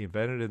 He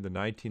invented it in the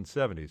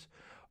 1970s.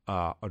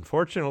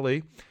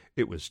 Unfortunately,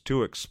 it was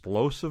too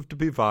explosive to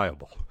be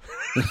viable.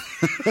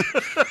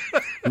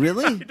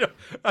 Really?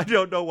 I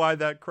don't know why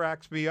that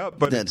cracks me up,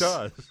 but it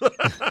does.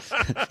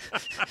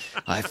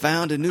 I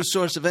found a new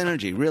source of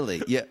energy.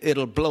 Really? Yeah,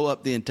 it'll blow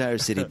up the entire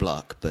city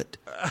block, but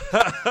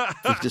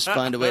you just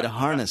find a way to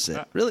harness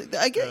it. Really?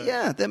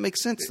 That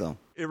makes sense, though.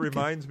 It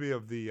reminds me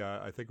of the,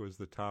 I think it was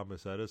the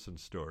Thomas Edison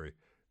story,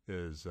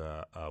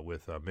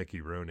 with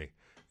Mickey Rooney.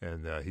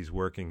 And he's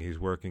working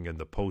in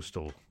the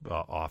postal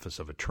office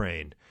of a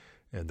train,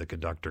 and the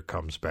conductor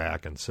comes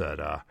back and said,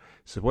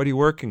 "What are you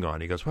working on?"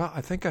 He goes, "Well,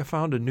 I think I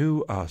found a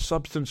new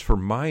substance for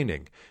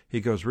mining." He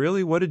goes,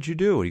 "Really? What did you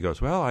do?" He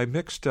goes, "Well, I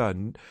mixed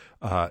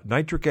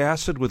nitric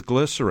acid with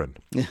glycerin."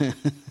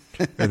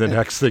 And the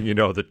next thing you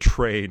know, the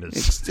train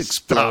is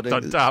stopped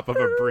on top of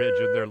a bridge,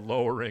 and they're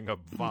lowering a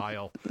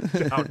vial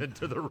down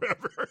into the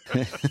river.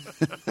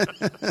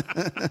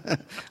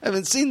 I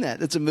haven't seen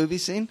that. It's a movie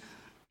scene.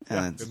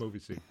 Yeah, the movie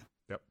scene.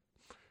 Yep.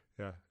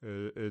 Yeah,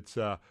 it's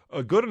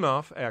good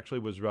enough. Actually,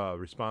 was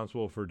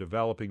responsible for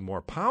developing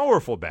more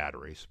powerful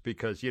batteries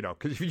because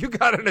if you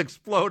got an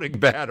exploding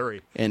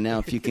battery, and now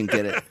if you can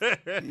get it,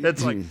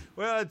 it's like,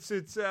 well, it's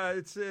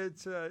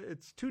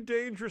too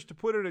dangerous to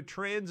put in a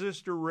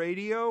transistor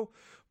radio,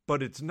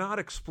 but it's not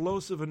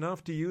explosive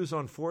enough to use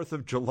on 4th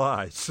of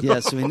July. So. Yeah,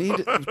 so we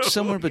need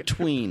somewhere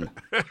between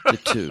the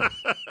two.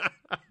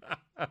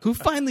 Who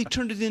finally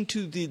turned it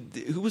into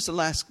who was the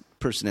last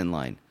person in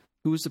line?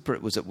 Who was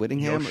was it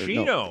Whittingham?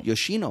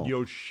 Yoshino.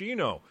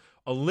 Yoshino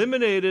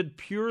eliminated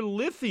pure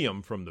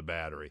lithium from the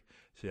battery.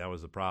 See, that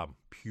was the problem.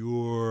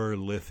 Pure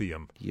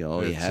lithium. You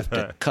have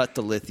to cut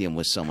the lithium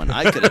with someone.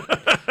 I could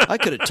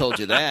have told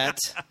you that.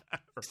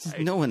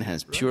 Right. No one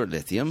has pure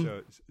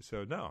lithium.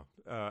 So no,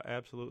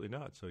 absolutely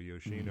not. So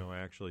Yoshino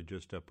actually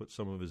just put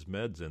some of his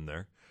meds in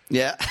there.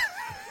 Yeah.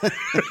 A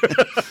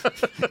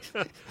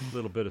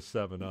little bit of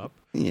 7-Up.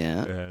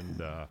 Yeah.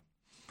 And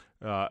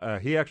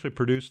he actually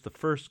produced the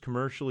first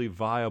commercially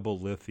viable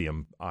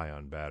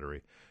lithium-ion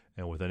battery.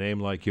 And with a name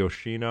like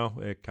Yoshino,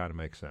 it kind of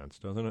makes sense,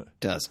 doesn't it?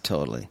 Does,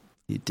 totally.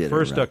 He did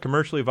First it right.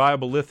 Commercially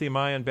viable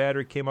lithium-ion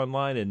battery came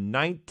online in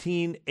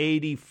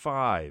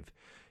 1985.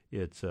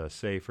 It's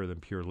safer than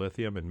pure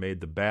lithium and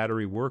made the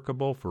battery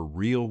workable for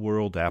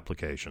real-world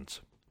applications.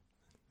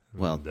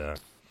 Well,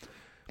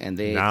 and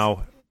they...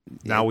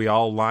 Now we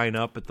all line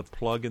up at the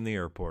plug in the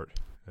airport.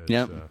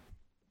 Yeah,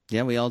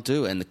 we all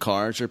do, and the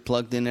cars are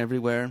plugged in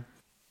everywhere.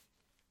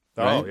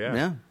 Oh right?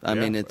 yeah. I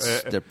mean,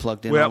 they're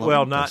plugged in.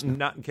 Well, not in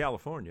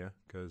California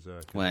because.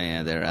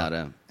 They're out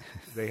of.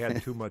 They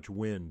had too much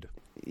wind.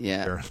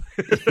 Yeah.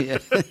 Yeah.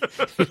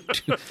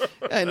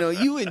 I know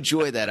you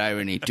enjoy that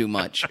irony too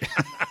much.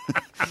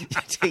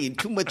 You're taking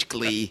too much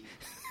glee.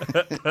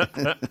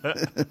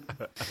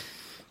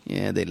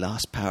 Yeah, they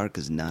lost power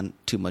because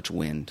too much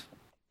wind.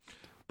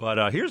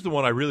 But here's the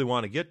one I really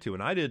want to get to,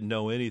 and I didn't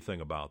know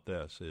anything about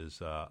this,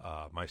 is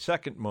my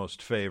second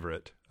most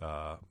favorite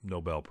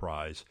Nobel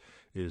Prize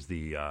is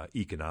the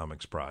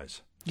Economics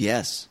Prize.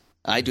 Yes,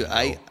 I do.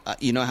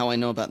 You know how I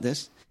know about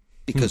this?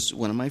 Because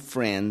one of my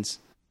friends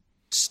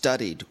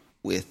studied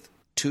with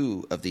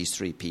two of these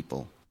three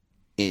people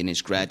in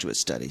his graduate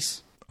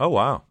studies. Oh,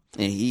 wow.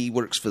 And he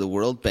works for the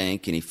World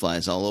Bank, and he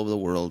flies all over the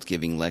world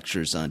giving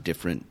lectures on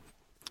different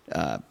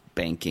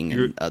banking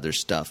and other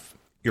stuff.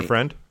 Your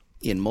friend?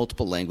 In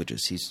multiple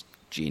languages. He's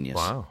genius.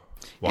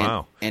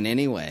 Wow. And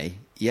anyway,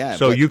 yeah.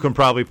 So you can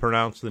probably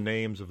pronounce the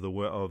names of the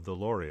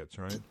laureates,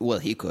 right? Well,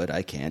 he could.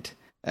 I can't.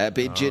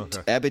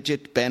 Abhijit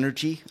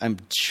Banerjee. I'm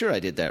sure I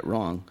did that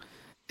wrong.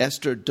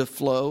 Esther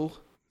Duflo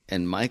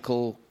and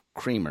Michael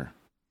Kramer.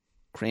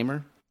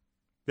 Kramer?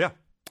 Yeah.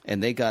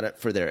 And they got it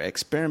for their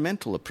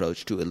experimental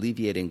approach to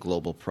alleviating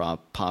global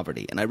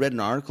poverty. And I read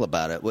an article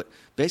about it. What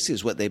basically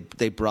is what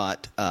they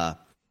brought.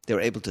 They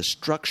were able to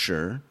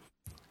structure.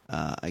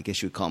 I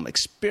guess you would call them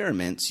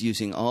experiments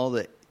using all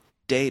the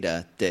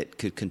data that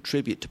could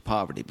contribute to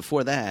poverty.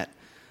 Before that,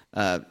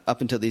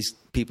 up until these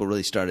people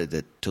really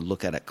started to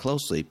look at it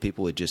closely,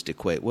 people would just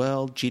equate,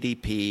 well,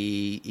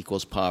 GDP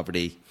equals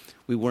poverty.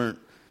 We weren't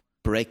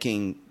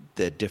breaking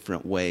the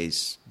different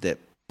ways that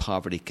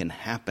poverty can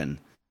happen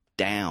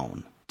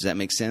down. Does that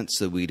make sense?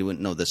 So we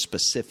wouldn't know the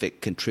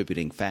specific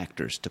contributing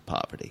factors to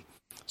poverty.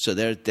 So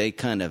they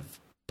kind of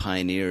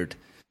pioneered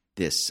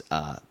this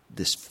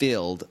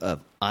field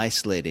of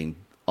isolating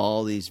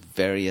all these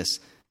various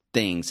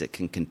things that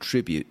can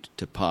contribute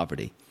to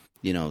poverty.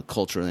 You know,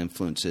 cultural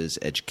influences,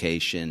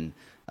 education,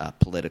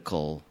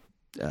 political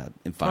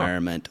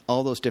environment,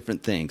 all those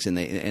different things. And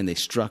they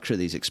structure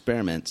these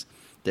experiments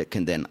that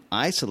can then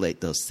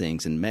isolate those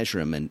things and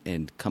measure them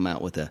and come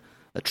out with a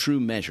true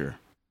measure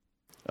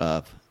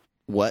of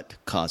what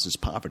causes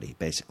poverty,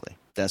 basically.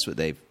 That's what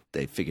they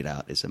figured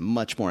out is a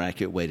much more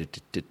accurate way to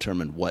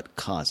determine what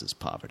causes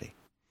poverty.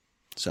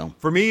 So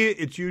for me,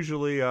 it's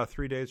usually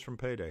 3 days from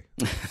payday.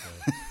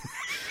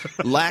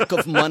 Lack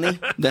of money,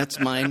 that's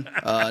mine.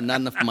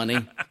 Not enough money,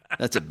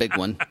 that's a big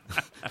one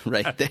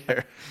right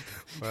there.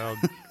 Well,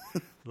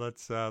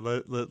 let's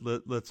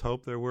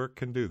hope their work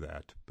can do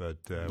that. But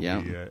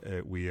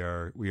we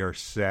are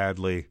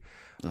sadly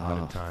out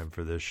of time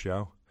for this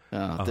show.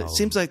 It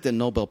seems like the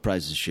Nobel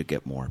Prizes should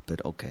get more,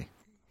 but okay,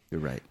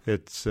 you're right.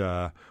 It's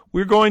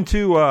we're going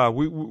to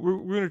we're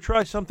going to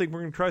try something. We're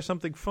going to try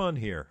something fun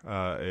here.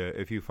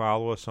 If you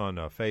follow us on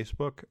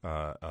Facebook,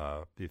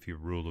 if you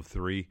Rule of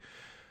Three.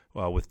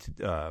 With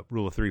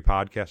Rule of Three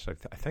podcast, I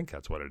think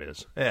that's what it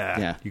is.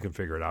 Yeah, you can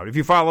figure it out. If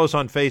you follow us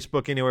on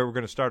Facebook, anyway, we're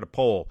going to start a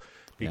poll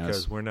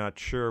because we're not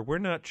sure. We're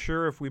not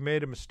sure if we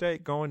made a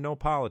mistake going no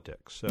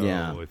politics. So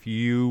if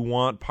you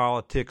want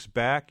politics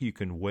back, you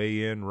can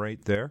weigh in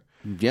right there.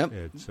 Yep.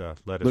 It's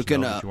let us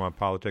know if you want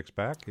politics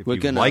back. If you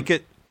like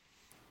it.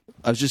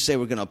 I was just saying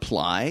we're going to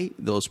apply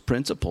those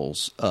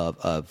principles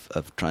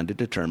of trying to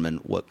determine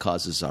what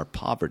causes our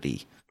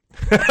poverty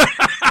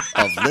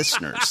of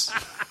listeners.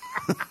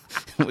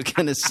 We're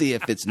going to see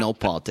if it's no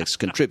politics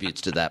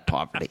contributes to that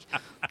poverty.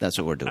 That's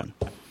what we're doing.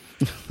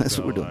 That's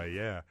what we're doing.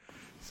 Yeah.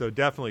 So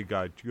definitely,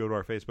 go to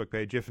our Facebook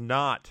page. If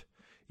not,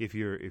 if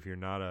you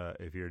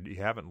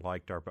haven't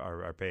liked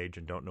our page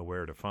and don't know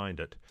where to find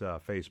it,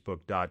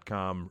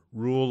 Facebook.com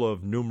Rule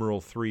of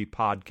Numeral 3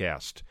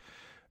 podcast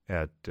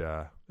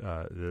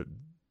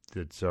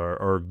it's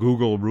our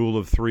Google Rule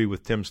of Three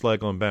with Tim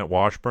Slagle and Bent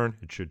Washburn.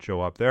 It should show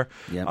up there.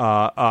 Yep.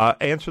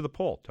 Answer the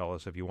poll. Tell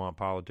us if you want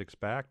politics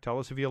back. Tell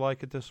us if you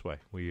like it this way.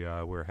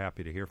 We're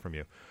happy to hear from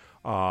you.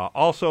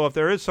 Also, if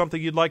there is something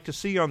you'd like to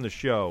see on the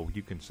show,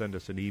 you can send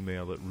us an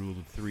email at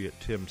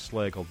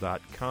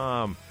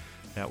ruleof3@timslagle.com.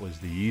 That was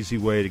the easy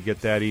way to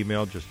get that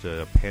email. Just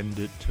to append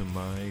it to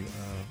my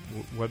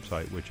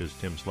website, which is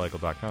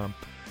timslagle.com.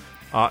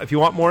 If you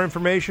want more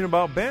information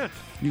about Bent,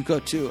 you go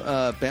to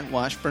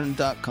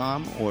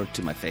bentwashburn.com or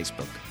to my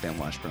Facebook, Bent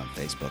Washburn on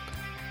Facebook.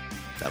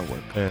 That'll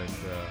work. And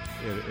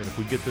if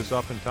we get this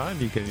up in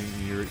time, you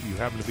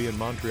happen to be in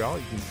Montreal,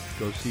 you can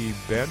go see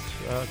Bent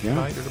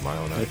tonight or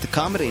tomorrow night. At the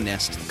Comedy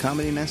Nest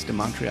in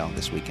Montreal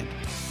this weekend.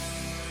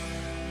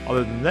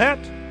 Other than that,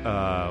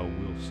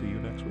 we'll see you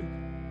next week.